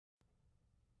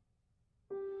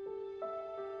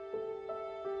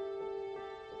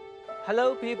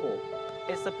Hello people!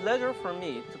 It's a pleasure for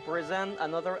me to present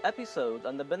another episode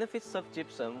on the benefits of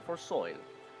gypsum for soil.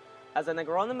 As an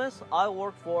agronomist, I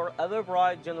work for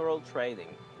Everbright General Trading.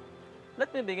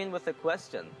 Let me begin with a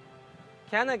question.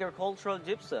 Can agricultural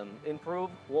gypsum improve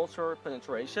water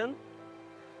penetration?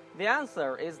 The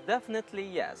answer is definitely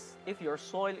yes, if your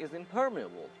soil is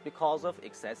impermeable because of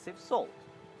excessive salt.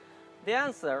 The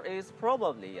answer is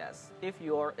probably yes, if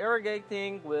you are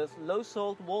irrigating with low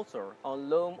salt water on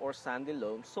loam or sandy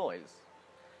loam soils.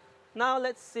 Now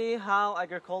let's see how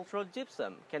agricultural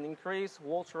gypsum can increase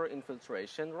water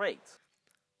infiltration rate.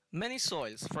 Many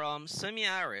soils from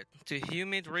semi-arid to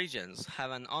humid regions have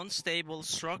an unstable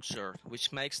structure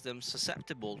which makes them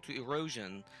susceptible to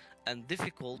erosion and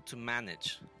difficult to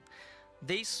manage.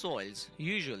 These soils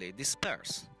usually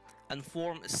disperse and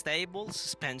form a stable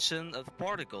suspension of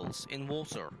particles in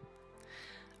water.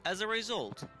 As a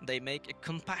result, they make a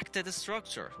compacted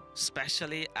structure,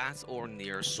 especially at or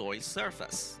near soil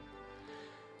surface.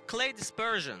 Clay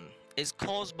dispersion is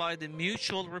caused by the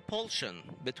mutual repulsion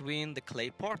between the clay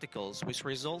particles, which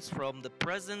results from the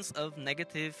presence of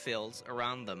negative fields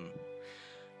around them.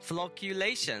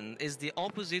 Flocculation is the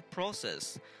opposite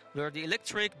process, where the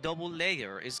electric double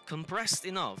layer is compressed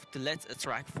enough to let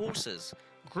attract forces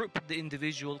group the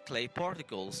individual clay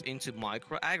particles into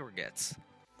microaggregates.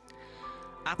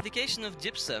 Application of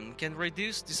gypsum can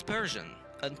reduce dispersion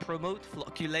and promote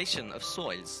flocculation of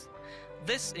soils.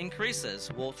 This increases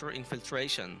water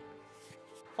infiltration.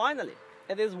 Finally,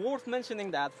 it is worth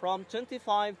mentioning that from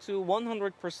 25 to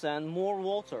 100% more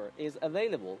water is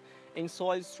available in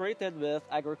soils treated with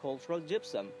agricultural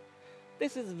gypsum.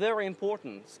 This is very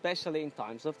important, especially in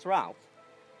times of drought.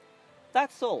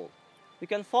 That's all. You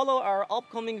can follow our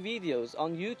upcoming videos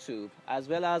on YouTube as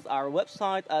well as our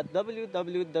website at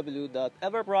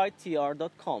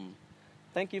www.everbrighttr.com.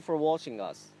 Thank you for watching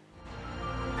us.